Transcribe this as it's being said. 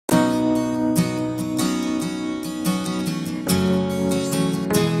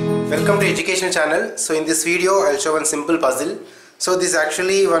Welcome to educational channel. So in this video I'll show one simple puzzle. So this is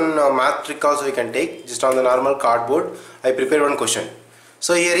actually one math trick also we can take. Just on the normal cardboard I prepared one question.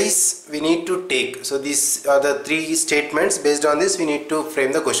 So here is we need to take. So these are the three statements. Based on this we need to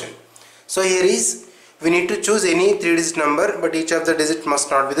frame the question. So here is we need to choose any 3-digit number, but each of the digit must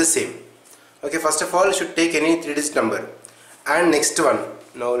not be the same. Okay, first of all you should take any 3-digit number. And next one,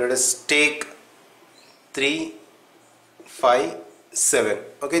 now let us take 3, 5, 7.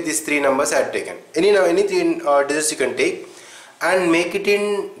 Okay, these three numbers I have taken. Any three digits you can take and make it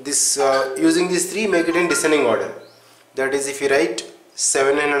in this using these three, make it in descending order. That is, if you write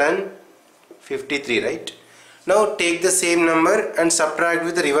 753, right? Now take the same number and subtract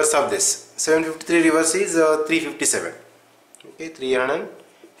with the reverse of this. 753 reverse is 357. Okay,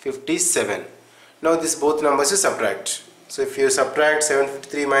 357. Now this both numbers you subtract. So if you subtract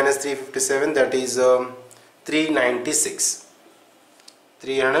 753 minus 357, that is 396.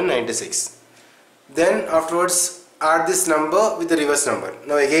 396. Then afterwards add this number with the reverse number.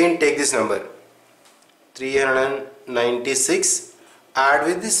 Now again take this number 396, add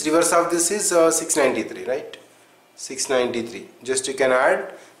with this, reverse of this is 693, right? 693. Just you can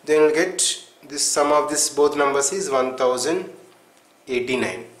add, then you will get this sum of this both numbers is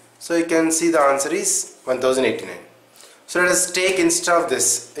 1089. So you can see the answer is 1089. So let us take, instead of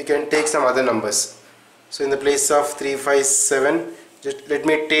this you can take some other numbers. So in the place of 357, just let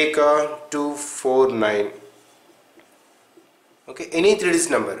me take 249. Okay, any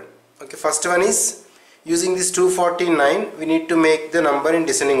 3-digit number. Okay, first one is using this 249, we need to make the number in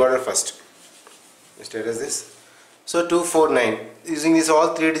descending order first. Just erase this. So 249, using this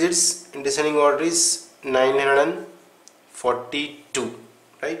all 3 digits in descending order is 942,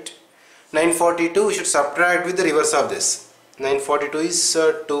 right? 942 we should subtract with the reverse of this. 942 is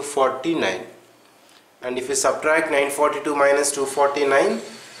 249, and if you subtract 942 minus 249,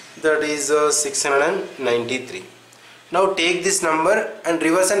 that is 693. Now take this number and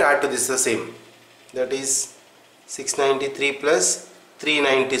reverse and add to this the same. That is 693 plus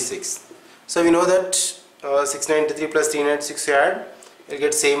 396. So we know that 693 plus 396 you add, you will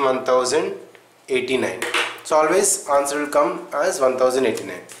get same 1089. So always answer will come as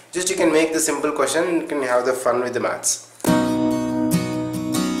 1089. Just you can make the simple question and you can have the fun with the maths.